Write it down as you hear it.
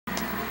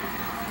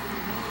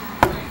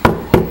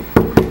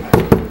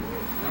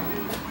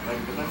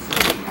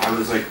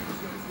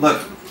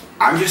Look,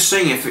 I'm just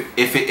saying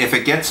if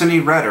it gets any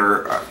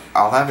redder,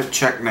 I'll have it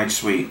checked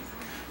next week.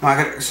 No,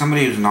 I got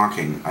somebody who's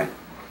knocking.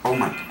 Oh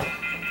my!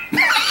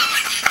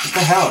 What the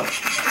hell?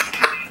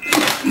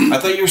 I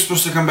thought you were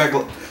supposed to come back.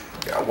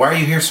 Why are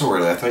you here so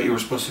early? I thought you were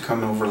supposed to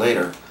come over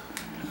later.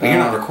 But you're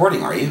not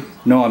recording, are you?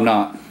 No, I'm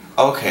not.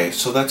 Okay,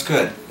 so that's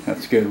good.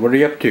 That's good. What are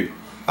you up to?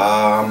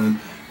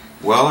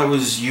 Well,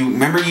 you.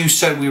 Remember, you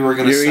said we were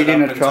going to. You're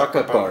eating a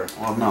chocolate bar.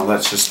 Well, no,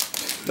 that's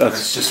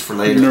just for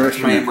later. That's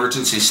my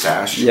emergency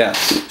stash.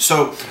 Yes.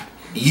 So,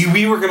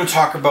 we were going to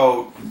talk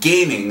about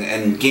gaming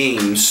and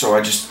games. So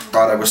I just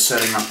thought I was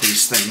setting up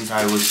these things.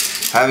 I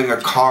was having a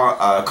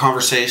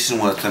conversation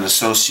with an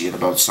associate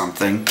about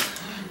something.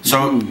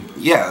 So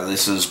yeah,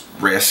 this is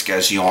risk,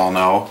 as you all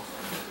know,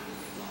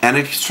 and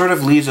it sort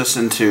of leads us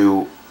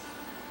into.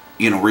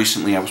 You know,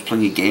 recently I was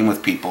playing a game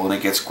with people and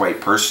it gets quite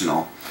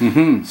personal.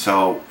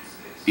 So,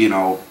 you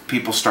know,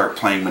 people start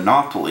playing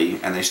Monopoly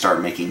and they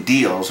start making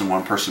deals, and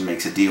one person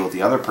makes a deal with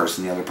the other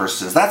person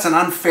says, that's an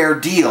unfair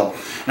deal.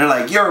 And they're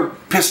like, you're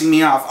pissing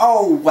me off.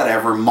 Oh,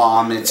 whatever,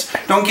 Mom.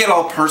 Don't get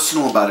all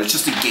personal about it. It's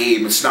just a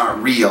game. It's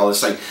not real.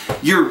 It's like,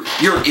 you're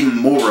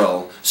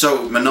immoral.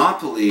 So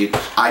Monopoly,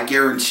 I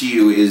guarantee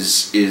you,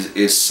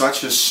 is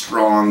such a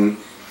strong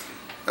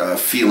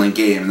feeling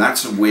game. And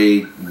that's the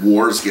way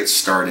wars get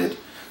started.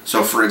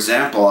 So, for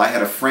example, I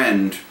had a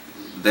friend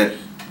that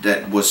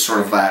was sort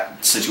of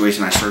that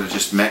situation I sort of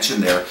just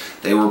mentioned there.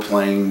 They were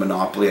playing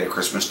Monopoly at a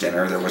Christmas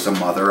dinner. There was a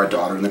mother, a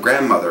daughter, and a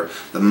grandmother.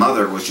 The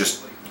mother was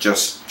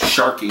just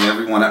sharking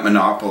everyone at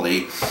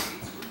Monopoly.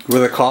 Were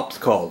the cops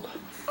called?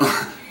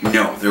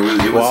 No,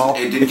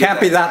 it can't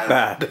be that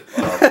bad.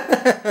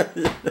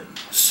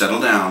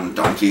 Settle down,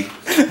 donkey.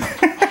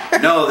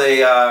 No,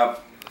 they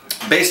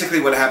basically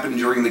what happened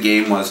during the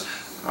game was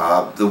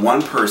the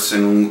one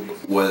person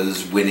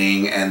was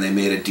winning, and they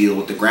made a deal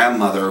with the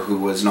grandmother, who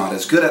was not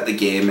as good at the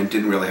game and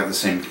didn't really have the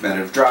same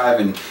competitive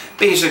drive, and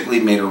basically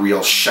made a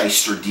real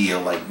shyster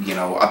deal, like, you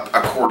know,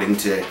 according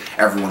to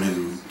everyone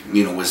who,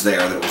 you know, was there,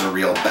 that it was a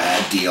real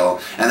bad deal,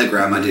 and the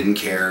grandma didn't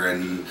care,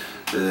 and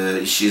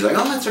she's like,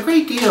 oh, that's a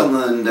great deal,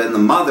 and then the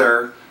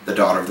mother, the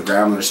daughter of the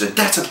grandmother, said,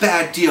 that's a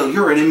bad deal,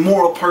 you're an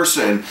immoral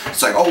person.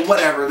 It's like, oh,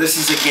 whatever, this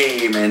is a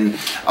game. And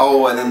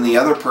then the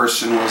other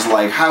person was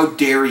like, how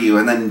dare you?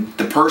 And then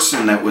the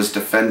person that was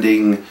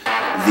defending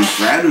the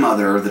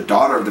grandmother, the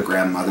daughter of the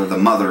grandmother, the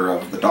mother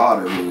of the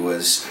daughter, who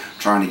was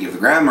trying to give the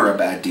grandmother a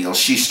bad deal,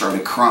 she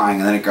started crying,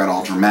 and then it got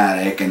all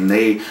dramatic, and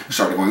they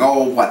started going,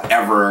 oh,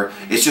 whatever,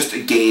 it's just a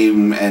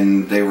game.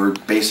 And they were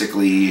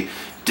basically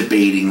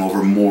debating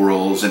over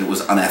morals, and it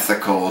was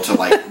unethical to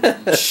like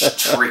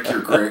trick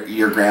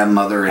your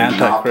grandmother in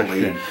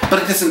Monopoly.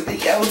 But it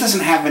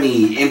doesn't have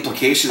any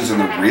implications in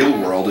the real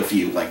world if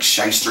you like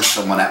shyster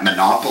someone at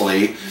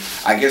Monopoly.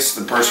 I guess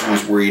the person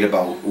was worried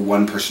about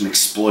one person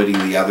exploiting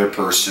the other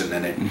person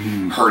and it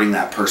hurting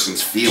that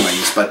person's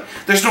feelings. But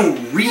there's no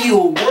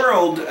real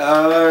world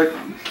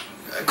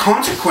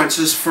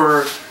consequences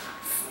for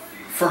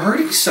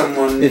hurting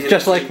someone. It's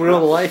just like real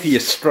life. You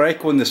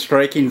strike when the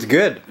striking's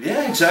good.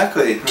 Yeah,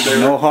 exactly.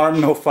 No harm,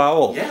 no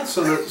foul. Yeah,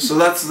 so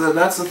that's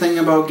the thing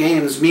about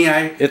games.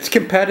 It's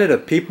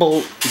competitive.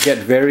 People get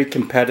very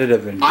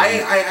competitive in games.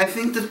 I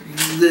think that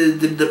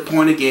the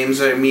point of games,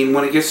 I mean,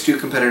 when it gets too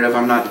competitive,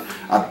 I'm not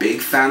a big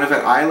fan of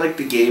it. I like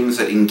the games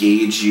that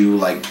engage you,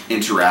 like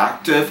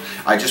interactive.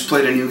 I just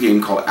played a new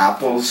game called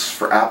Apples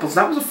for Apples.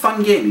 That was a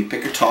fun game. You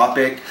pick a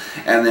topic,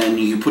 and then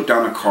you put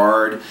down a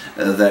card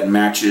that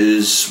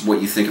matches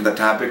what you think of that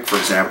topic. For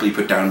example, you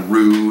put down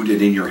rude,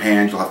 and in your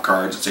hand you'll have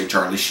cards that say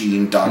Charlie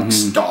Sheen,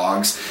 ducks,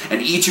 dogs,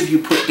 and each of you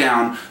put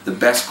down the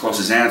best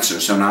closest answer.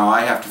 So now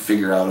I have to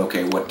figure out,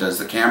 okay, what does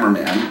the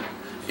cameraman,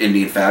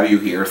 Indian Fabio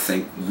here,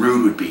 think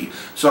rude would be?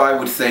 So I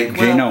would think,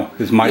 well, Gino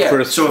is my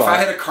first so spot. If I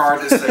had a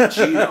card that said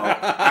Gino,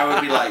 I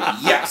would be like,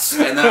 yes,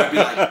 and then I'd be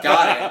like,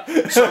 got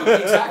it. So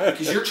exactly,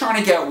 because you're trying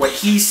to get what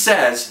he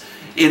says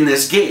in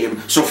this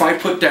game. So if I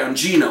put down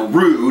Gino,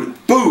 rude,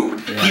 boom,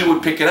 he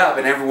would pick it up,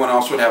 and everyone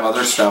else would have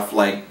other stuff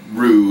like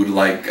rude,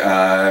 like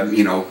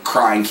you know,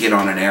 crying kid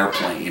on an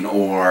airplane,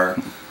 or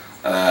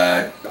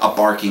a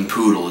barking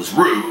poodle is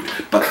rude.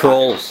 But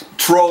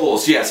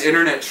trolls, yes,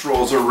 internet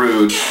trolls are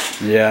rude.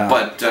 Yeah.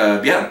 But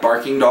yeah,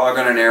 barking dog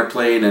on an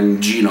airplane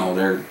and Gino,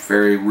 they're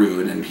very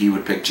rude, and he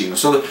would pick Gino.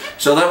 So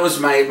that was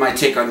my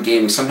take on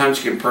gaming.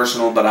 Sometimes you get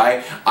personal, but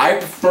I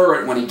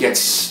prefer it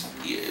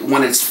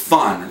when it's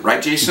fun,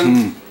 right,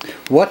 Jason?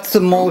 What's the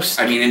most...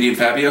 I mean, Indian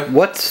Fabio?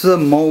 What's the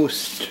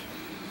most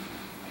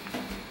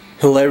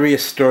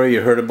hilarious story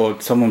you heard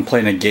about someone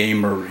playing a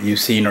game, or you've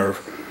seen, or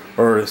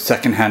a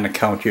second-hand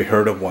account you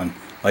heard of one?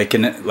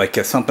 Like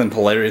something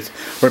hilarious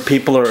where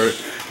people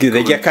do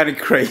they get kind of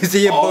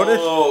crazy about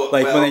it?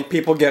 Like when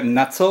people get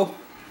nutso?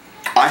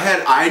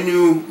 I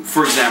knew,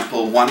 for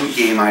example, one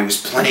game I was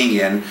playing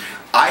in,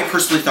 I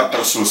personally thought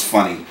this was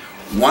funny.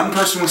 One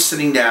person was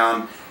sitting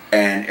down,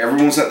 and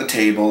everyone was at the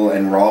table,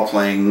 and we're all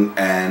playing,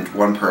 and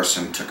one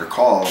person took a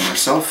call on their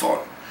cell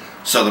phone.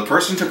 So the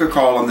person took a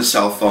call on the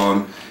cell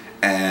phone,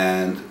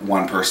 and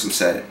one person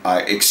said,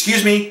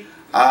 excuse me,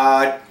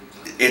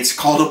 It's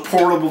called a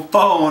portable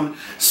phone,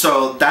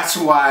 so that's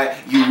why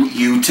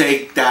you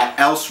take that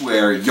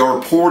elsewhere. You're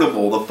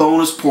portable. The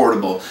phone is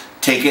portable.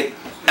 Take it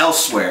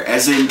elsewhere,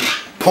 as in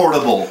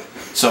portable.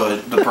 So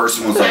the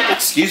person was like,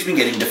 excuse me,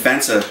 getting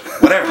defensive.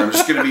 Whatever, I'm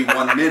just going to be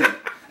 1 minute.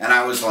 And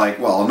I was like,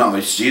 well, no,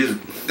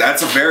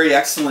 that's a very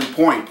excellent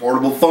point.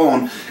 Portable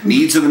phone,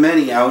 needs of the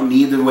many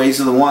outneed the ways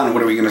of the one.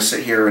 What are we going to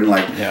sit here and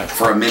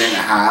for a minute and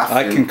a half?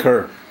 I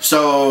concur.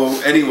 So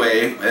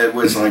anyway, it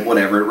was like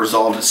whatever. It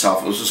resolved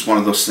itself. It was just one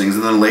of those things.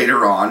 And then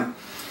later on,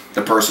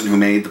 the person who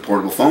made the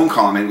portable phone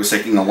comment was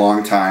taking a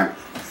long time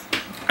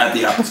at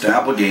the Apples to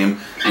Apple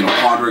game,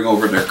 pondering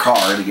over their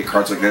card. You get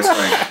cards like this,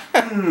 like,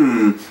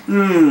 and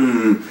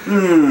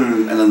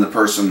then the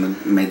person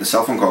that made the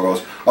cell phone call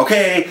goes,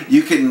 okay,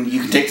 you can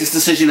take this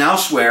decision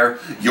elsewhere.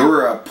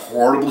 You're a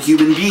portable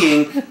human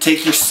being.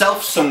 Take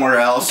yourself somewhere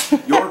else.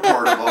 You're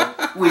portable.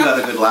 We got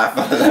a good laugh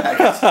out of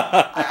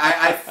that.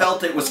 I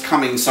felt it was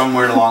coming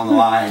somewhere along the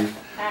line,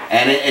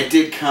 and it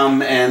did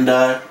come, and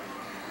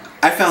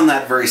I found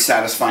that very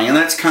satisfying. And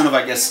that's kind of,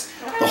 I guess,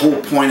 the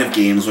whole point of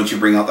games, once you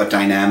bring out the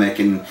dynamic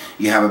and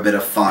you have a bit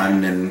of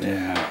fun, and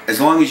as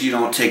long as you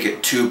don't take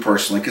it too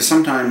personally, because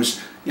sometimes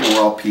we're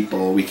all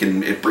people.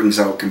 It brings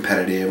out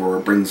competitive, or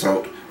it brings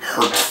out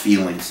hurt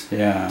feelings.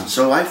 Yeah.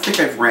 So I think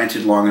I've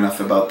ranted long enough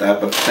about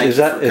that. But thank you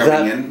for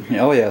coming in.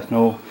 Oh yeah,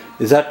 no.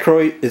 Is that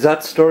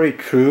story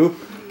true?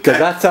 Because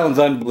that sounds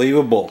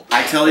unbelievable.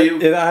 I tell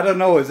you. I don't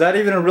know. Is that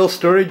even a real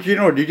story,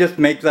 Gino, or do you just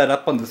make that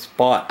up on the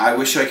spot? I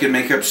wish I could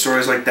make up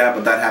stories like that,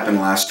 but that happened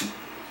last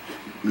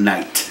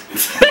night.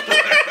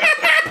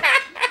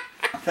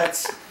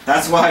 That's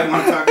why I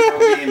want to talk about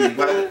gaming,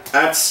 but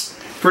that's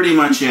pretty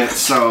much it.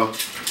 So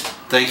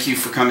thank you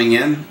for coming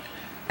in,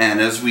 and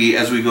as we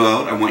go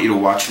out, I want you to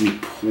watch me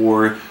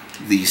pour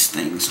these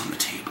things on the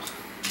table.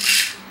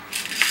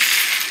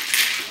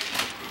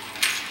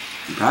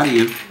 I'm proud of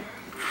you.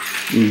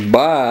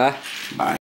 Bye. Bye.